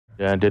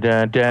Dun, dun,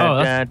 dun,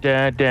 dun, dun,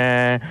 dun,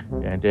 dun,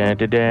 dun,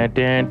 dun,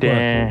 dun,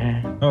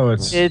 dun. Oh,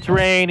 it's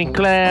raining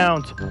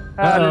clowns.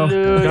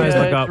 Hallelujah, Guys,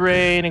 look up. it's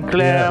raining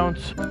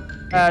clowns.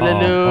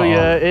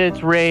 Hallelujah,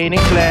 it's raining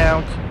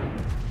clowns.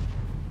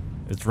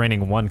 It's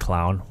raining one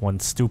clown,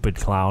 one stupid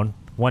clown,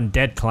 one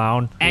dead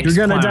clown. You're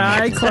gonna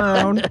die,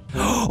 clown.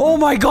 Oh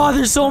my god,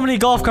 there's so many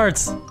golf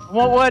carts. I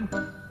want one.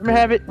 Let me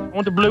have it. I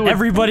want the blue one.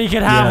 Everybody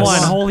can have one.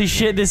 Holy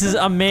shit, this is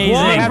amazing.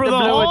 One for the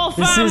whole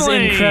This is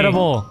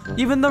incredible.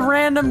 Even the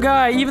random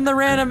guy, even the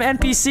random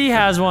NPC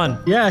has one.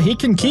 Yeah, he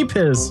can keep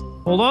his.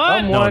 Hold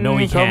on. No,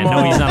 he can't.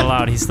 No, he's not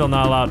allowed. He's still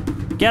not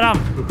allowed. Get him.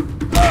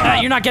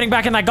 You're not getting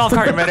back in that golf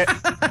cart. Wait a minute.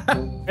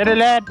 Little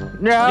lad.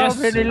 No, Yes.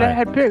 little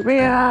lad, pick me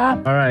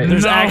up. All right.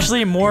 There's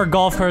actually more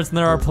golf carts than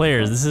there are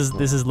players. This is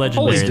legendary.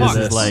 Holy This fuck.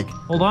 is like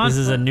Hold on. This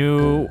is a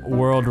new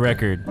world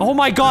record. Oh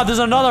my god, there's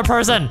another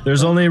person.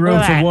 There's only room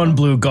Look at for that. one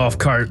blue golf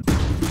cart.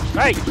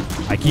 Hey.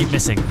 I keep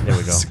missing. There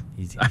we go.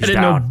 He's I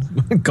didn't down.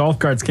 know golf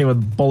carts came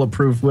with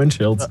bulletproof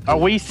windshields. Are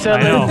we I know.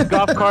 selling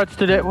golf carts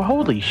today? Well,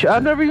 holy shit!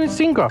 I've never even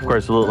seen golf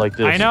carts that look like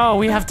this. I know.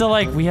 We have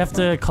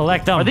to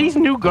collect them. Are these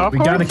new golf We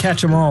carts? gotta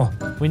catch them all.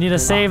 We need to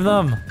save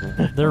them.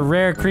 They're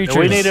rare creatures.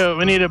 We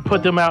need to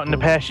put them out in the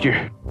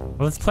pasture.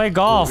 Let's play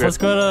golf. Okay. Let's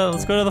go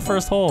to the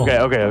first hole. Okay.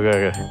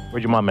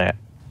 Where's your mom at?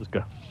 Let's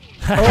go.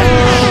 Oh,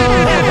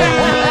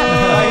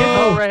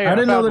 I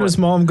didn't know that his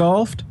mom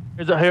golfed.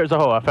 Here's a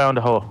hole. I found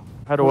a hole.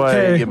 How do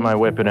I get my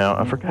weapon out?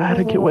 I forgot how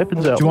to get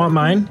weapons out. Do you want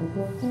mine?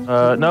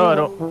 No, I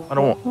don't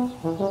want.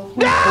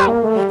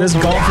 No! This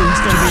golfing's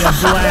gonna be a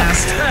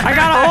blast. I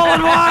got a hole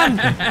in one.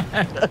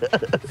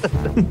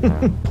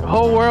 The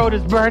whole world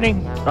is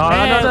burning.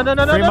 No!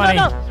 Free money.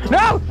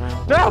 No!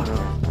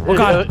 Oh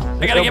god!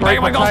 I gotta get back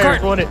in my golf cart.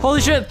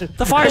 Holy shit!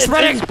 The fire's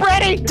spreading. It's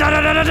spreading. Come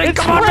on,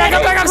 back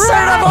up,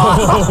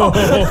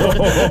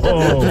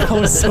 That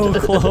was so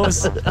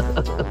close.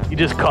 You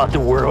just caught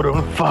the world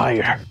on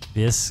fire.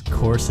 This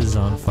course is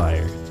on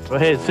fire. Go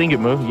ahead, sing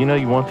it, Moo. You know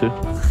you want to.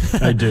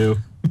 I do.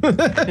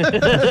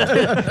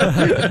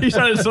 He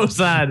sounded so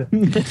sad.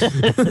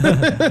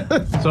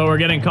 So we're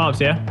getting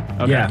cops, yeah?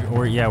 Okay.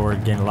 Yeah. We're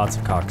getting lots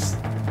of cocks.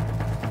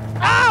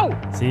 Ow!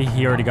 See,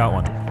 he already got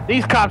one.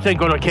 These cops ain't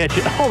gonna catch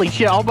it. Holy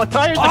shit, all my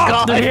tires are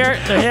gone. They're here.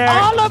 They're here.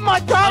 All of my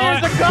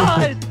tires are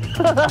gone.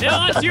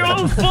 Yeah, it's your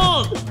own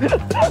fault.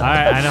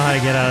 Alright, I know how to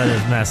get out of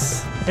this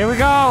mess. Here we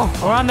go.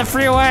 We're on the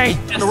freeway.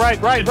 Right.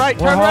 We're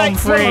Turn home right.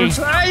 free.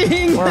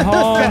 Trying. We're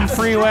home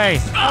freeway.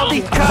 All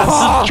these cops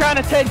are trying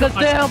to take us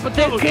down, but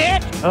they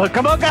can't.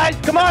 Come on, guys.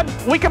 Come on.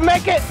 We can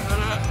make it.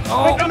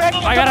 Oh,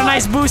 I got a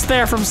nice boost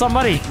there from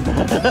somebody.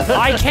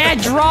 I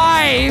can't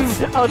drive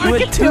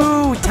with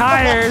two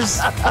tires.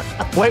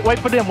 Wait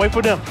for them.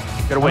 Gotta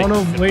I wait. don't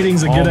know if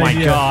waiting's a good Oh my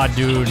idea. god,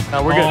 dude.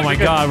 No, we're good, Oh my we're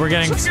good. god, we're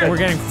getting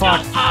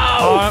fucked.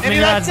 Oh, Maybe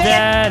that's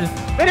that's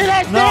it.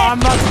 dead. No, I'm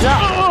not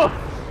done.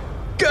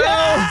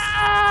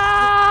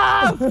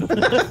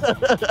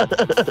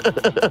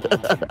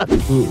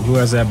 Who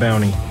has that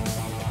bounty?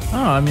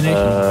 Oh,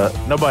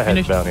 ammunition. Nobody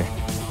has a bounty.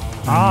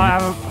 Oh, I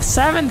have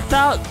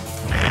 7,000.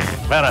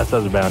 Badass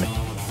has a bounty.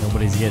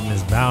 Nobody's getting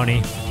this bounty.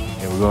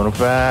 Hey, we're gonna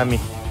find me.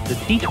 The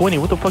T-20.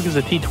 What the fuck is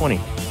a T-20?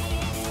 I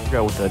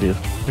forgot what that is.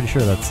 Pretty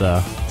sure that's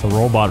it's a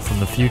robot from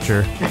the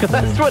future.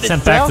 That's what it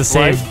Sent back to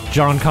sounds save like.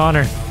 John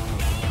Connor.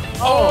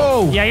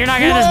 Oh! Yeah, you're not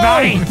getting this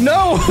bounty.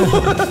 No!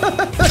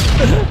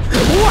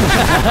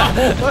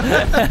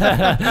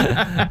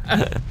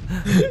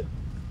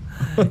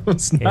 I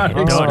was not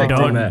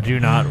expecting that. Do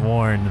not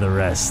warn the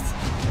rest.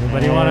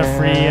 Anybody want a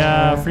free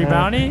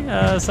bounty?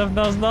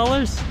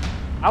 $7,000.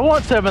 I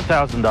want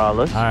 $7,000.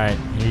 All right,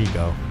 here you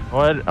go.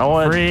 I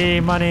want Free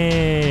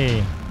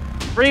money.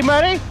 free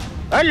money.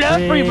 I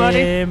love free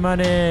money. Free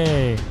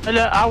money.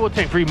 I will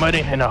take free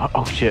money. And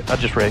oh shit, I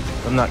just wrecked.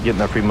 I'm not getting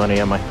that free money,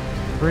 am I?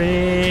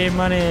 Free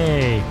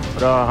money.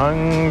 But a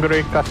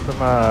hungry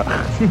customer.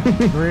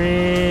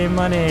 Free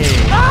money.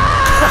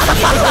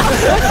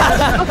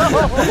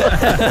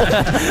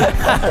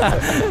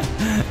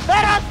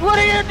 That's what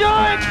are you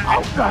doing?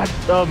 Oh god.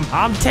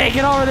 I'm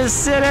taking over this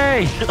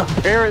city.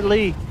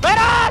 Apparently.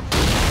 I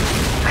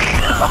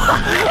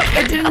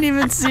didn't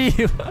even see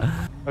you.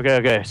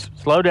 Okay.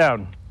 Slow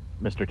down,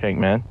 Mr. Tank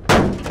Man.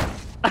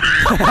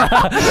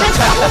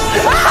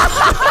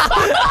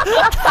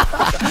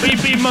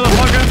 Beep,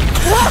 motherfucker.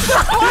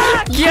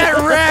 Get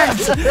wrecked.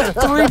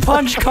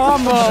 3-punch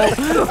combo.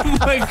 Oh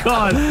my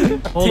god.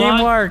 Hold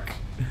on.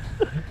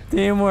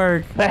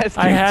 Teamwork.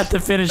 I had to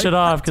finish it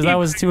off because that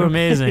was too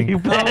amazing.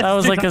 That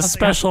was like a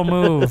special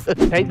move.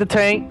 Take the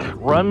tank,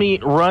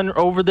 run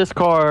over this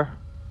car,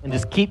 and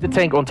just keep the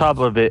tank on top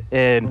of it,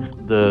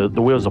 and the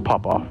wheels will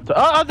pop off. So,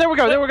 there we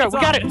go. We got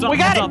it. We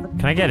got it.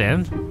 Can I get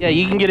in? Yeah,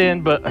 you can get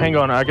in, but hang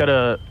on. I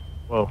gotta.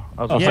 Whoa,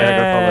 I was gonna say I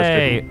gotta call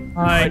Yay! this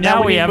Alright,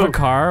 now we have a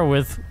car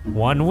with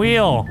one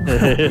wheel.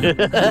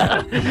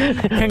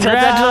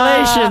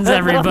 Congratulations,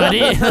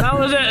 everybody! That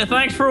was it.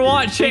 Thanks for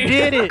watching. We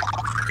did it.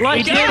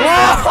 Like it.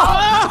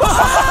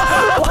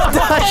 What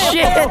the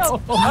shit?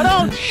 Hold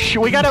on. Shh,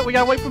 we gotta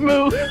wait for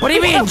move. What do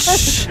you mean?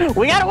 Shh.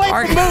 We gotta wait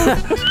for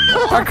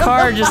move. Our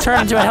car just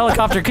turned into a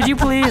helicopter. Could you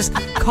please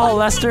call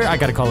Lester? I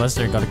gotta call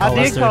Lester. Gotta call I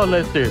Lester. did call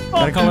Lester.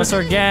 Gotta call Lester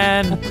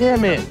again.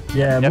 Damn it.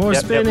 Yeah, more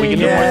spinning. We can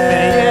do more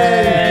spinning.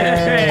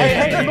 Yay.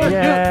 Hey,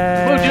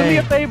 Move, do me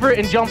a favor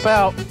and jump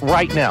out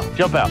right now.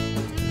 Jump out.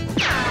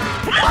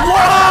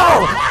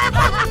 Whoa!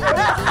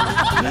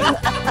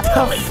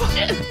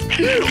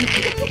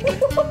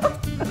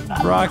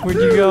 Brock, where'd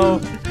you go?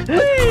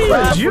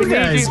 Where'd you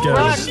guys go?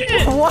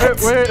 What?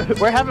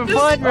 We're having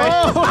fun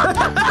right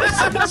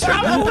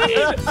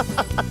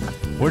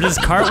We're just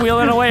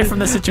cartwheeling away from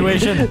the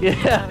situation.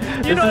 Yeah.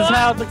 This is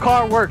how the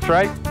car works,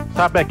 right?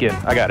 Hop back in.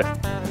 I got it.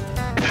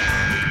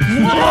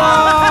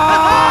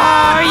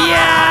 Oh,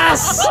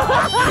 yes!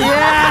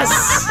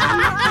 Yes!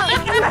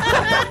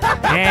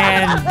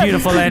 And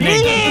beautiful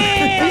ending.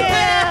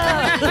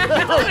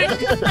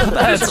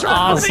 That's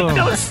awesome.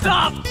 Don't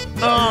stop.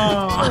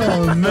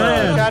 Oh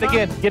man. Try it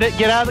again.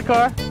 Get out of the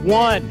car.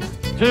 1,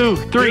 2,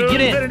 3.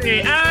 Get in.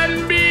 Infinity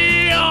and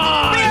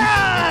beyond.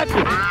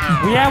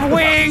 We have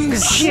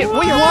wings! Shit,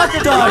 what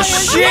the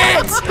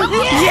shit?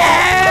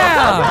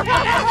 Yeah!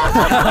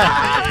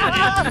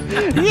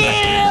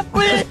 Yeah,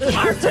 bitch!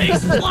 Our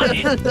taste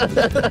flying.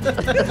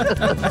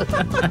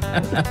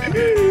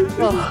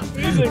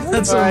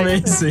 That's All right.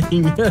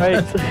 amazing.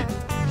 Right.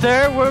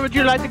 Sir, where would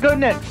you like to go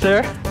next,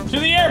 sir? To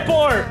the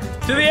airport.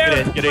 To the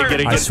airport. Get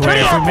in. I swear,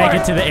 if we make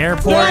it to the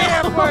airport.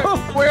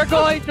 We're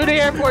going to the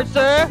airport,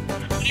 sir.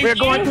 We're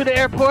going to the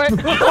airport.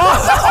 Whoa!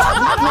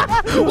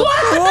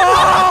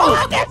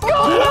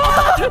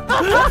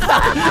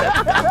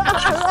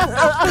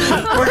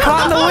 We're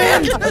caught in the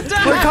wind!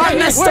 We're caught in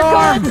the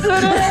storm!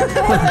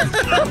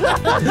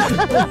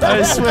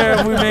 I swear,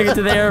 if we make it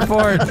to the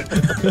airport,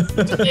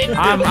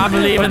 I'm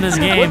leaving this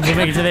game if we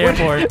make it to the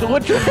airport.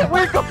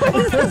 We're going.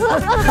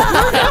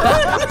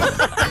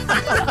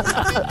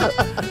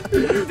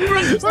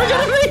 We're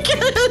gonna make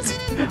it!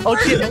 Oh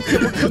shit!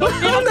 Oh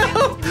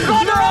no!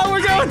 No,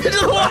 we're going into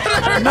the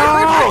water!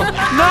 No!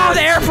 No,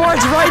 the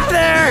airport's right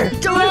there!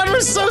 Come on,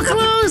 we're so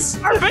close!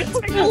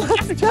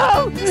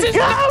 Go!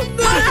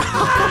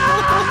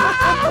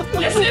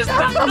 This is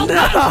not.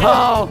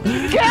 No!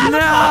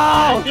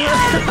 No!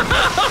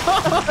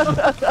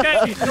 Okay,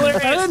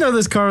 I didn't know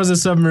this car was a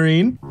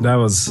submarine. That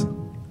was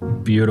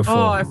beautiful.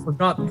 Oh, I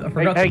forgot.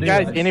 Hey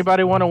guys,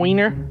 anybody want a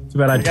wiener? Too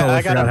bad I totally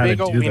I got forgot a how to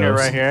big old do wiener those.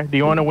 right here. Do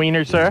you want a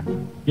wiener, sir?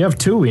 You have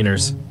 2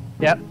 wieners.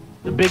 Yep,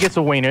 the biggest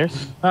of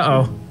wieners.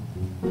 Uh-oh.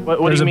 What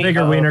There's do a you mean?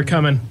 bigger wiener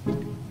coming.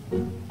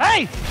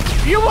 Hey,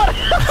 you want?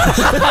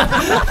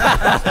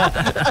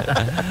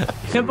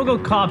 Typical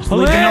cops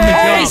leaving on the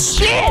Police!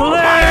 job.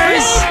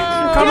 Police!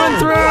 Coming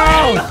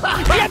through!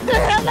 Get the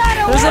hell out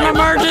of There's an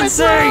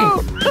emergency!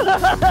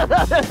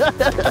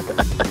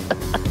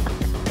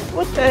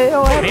 What the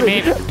hell happened?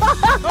 Beep, beep.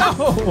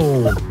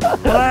 Oh!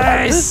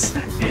 Police!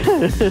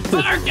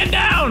 Clark, get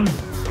down!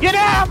 Get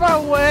out of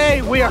our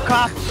way! We are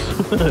cops.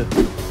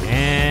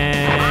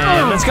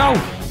 And let's go!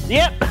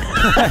 Yep.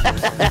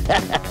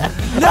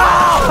 No!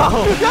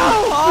 No!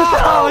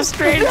 Oh,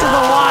 straight into the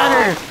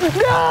water!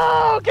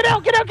 No! Get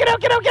out! Get out! Get out!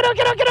 Get out! Get out!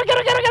 Get out! Get out! Get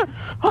out! Get out!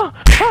 Get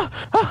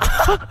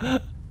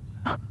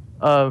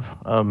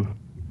out!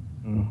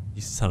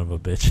 You son of a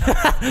bitch.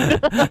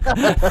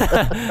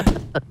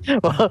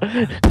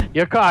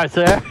 Your car,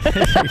 sir.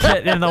 You're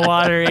getting in the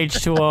water,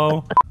 H2O.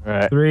 All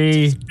right.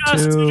 3,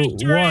 2,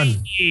 1.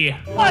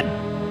 What?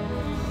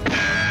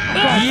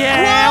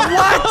 Yeah,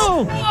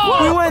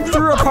 what? We went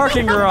through a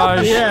parking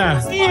garage. Yeah,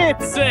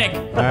 Sick.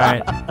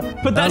 Alright,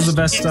 Put that was the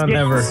best stunt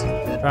ever.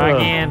 try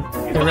again.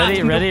 Okay,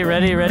 ready,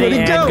 Ready,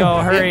 and go. go.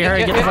 Hurry,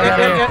 get the fuck out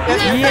of here.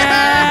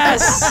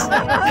 Yes!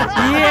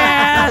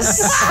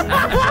 Yes!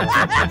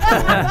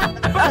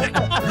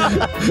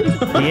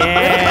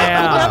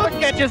 Yeah! Never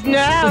catch us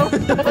now.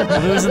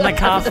 Losing the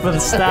cops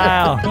with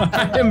style.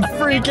 I am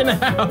freaking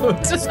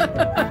out.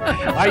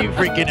 Are you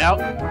freaking out?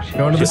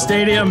 Going to the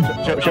stadium.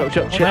 Land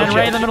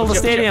right in the middle of the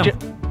stadium. There.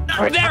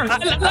 We're going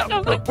to the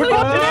airport.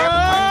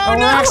 Oh,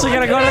 we're actually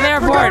gonna go to the We're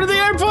going airport. to the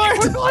airport.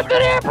 We're going to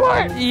the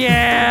airport.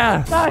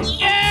 Yeah!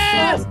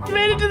 Yes!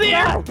 Made it to the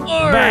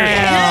airport!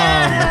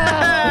 Bam!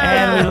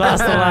 And we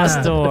lost the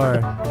last door.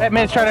 Fat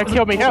man's trying to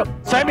kill me. Help!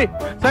 Save me!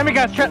 Save me,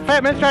 guys!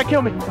 Fat man's trying to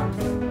kill me.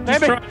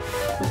 Save me!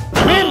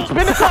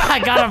 Spin the car! I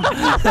got him.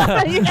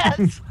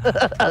 Yes!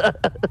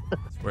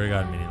 Swear to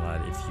God, Mini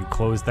Lad, if you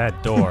close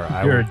that door,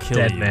 I You're will a kill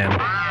dead you. man.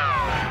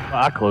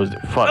 I closed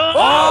it. Fuck.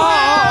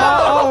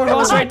 Oh, we're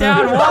going straight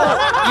down. Whoa.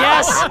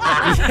 Yes.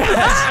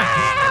 Yes.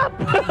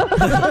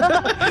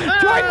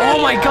 Oh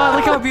my God,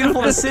 look how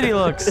beautiful the city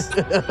looks.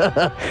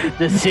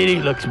 The city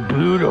looks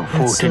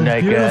beautiful It's so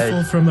tonight, beautiful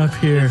guys. from up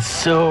here.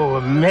 So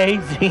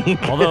amazing.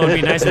 Although it'd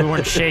be nice if we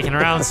weren't shaking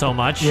around so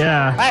much.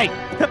 Yeah. Hey,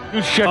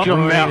 you shut your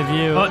Great mouth.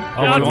 view. Oh,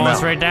 Oh, we're going mouth.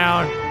 straight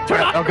down.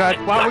 Oh God!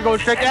 Why are we going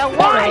straight down?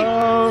 Why?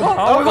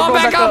 Oh, we're going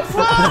back up.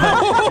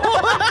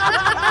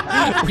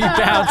 We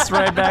bounced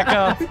right back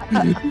up.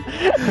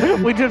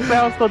 We just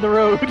bounced on the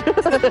road.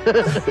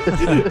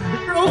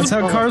 That's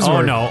how cars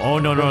work. Oh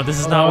no, this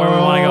is not where we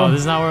want to go.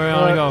 This is not where we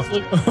want to go.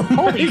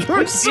 Holy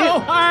We're so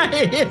high.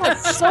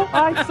 so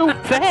high, so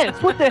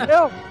fast. What the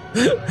hell?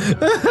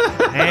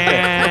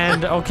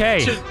 And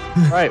okay.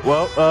 All right,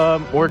 well,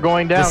 we're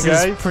going down, This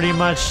guys. is pretty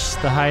much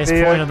the highest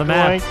point of the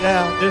map. Going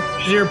down. This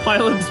is your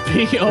pilot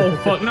speed. Oh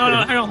fuck! No,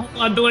 hang on,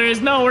 hold on,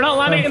 Delirious. No, we're not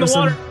landing in the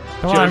water.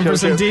 Come on, For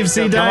some deep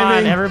sea come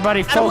diving. on,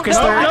 everybody, focus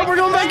No, their we're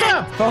going back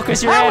up.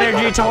 focus your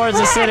energy towards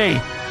the city.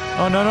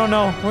 Oh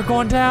no, we're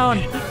going down.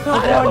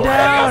 We're going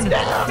down.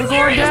 We're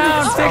going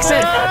down. Fix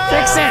it.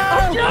 Fix it.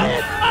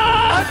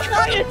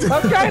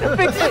 I'm trying to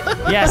fix it.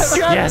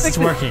 Yes, it's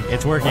working.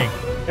 It's working.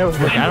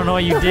 I don't know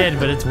what you did,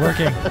 but it's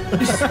working.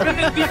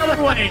 The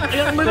other way.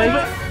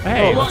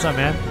 Hey, what's up,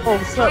 man? Oh,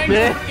 what's up,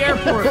 man? For the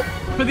airport.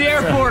 For the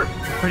airport.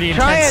 Pretty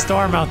Try intense it.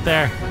 storm out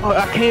there. Oh,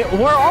 I can't.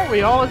 Where are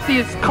we? All I see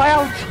is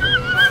clouds.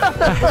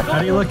 How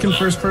do you look in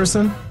first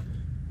person?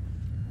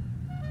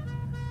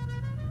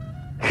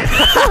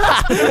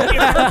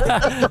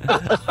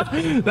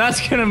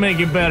 That's gonna make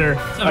it better.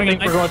 I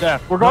think we're going down.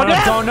 We're going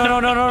down.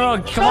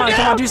 No. Come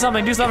on, do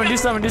something. You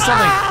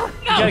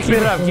gotta keep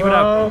it up.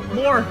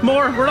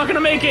 More. We're not gonna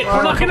make it.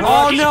 We're not gonna.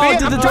 Oh no,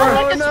 to the door.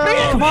 Oh,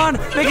 no. Come on,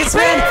 make it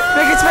spin.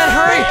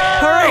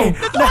 Hurry.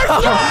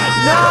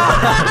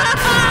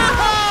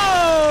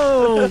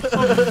 No.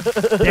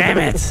 Damn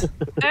it.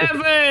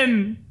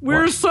 Evan,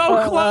 we're so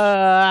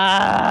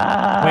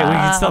close. Wait, we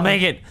can still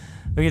make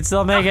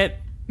it.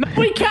 No,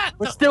 we can't.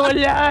 We're still We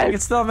alive. can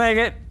still make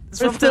it.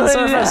 Swim We're to still the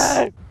surface.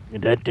 alive.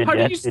 How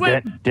do you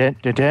swim?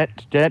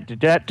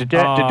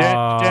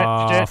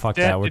 Oh, fuck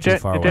that. We're too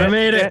far away. I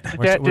made it.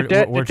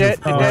 We're too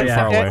far away.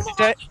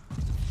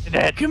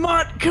 Come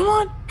on.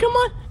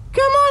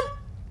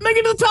 Make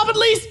it to the top at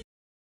least.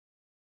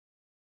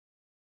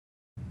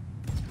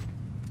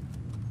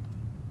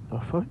 The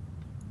fuck?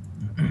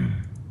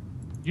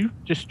 You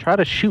just try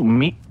to shoot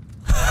me?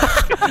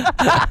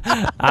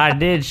 I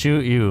did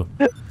shoot you.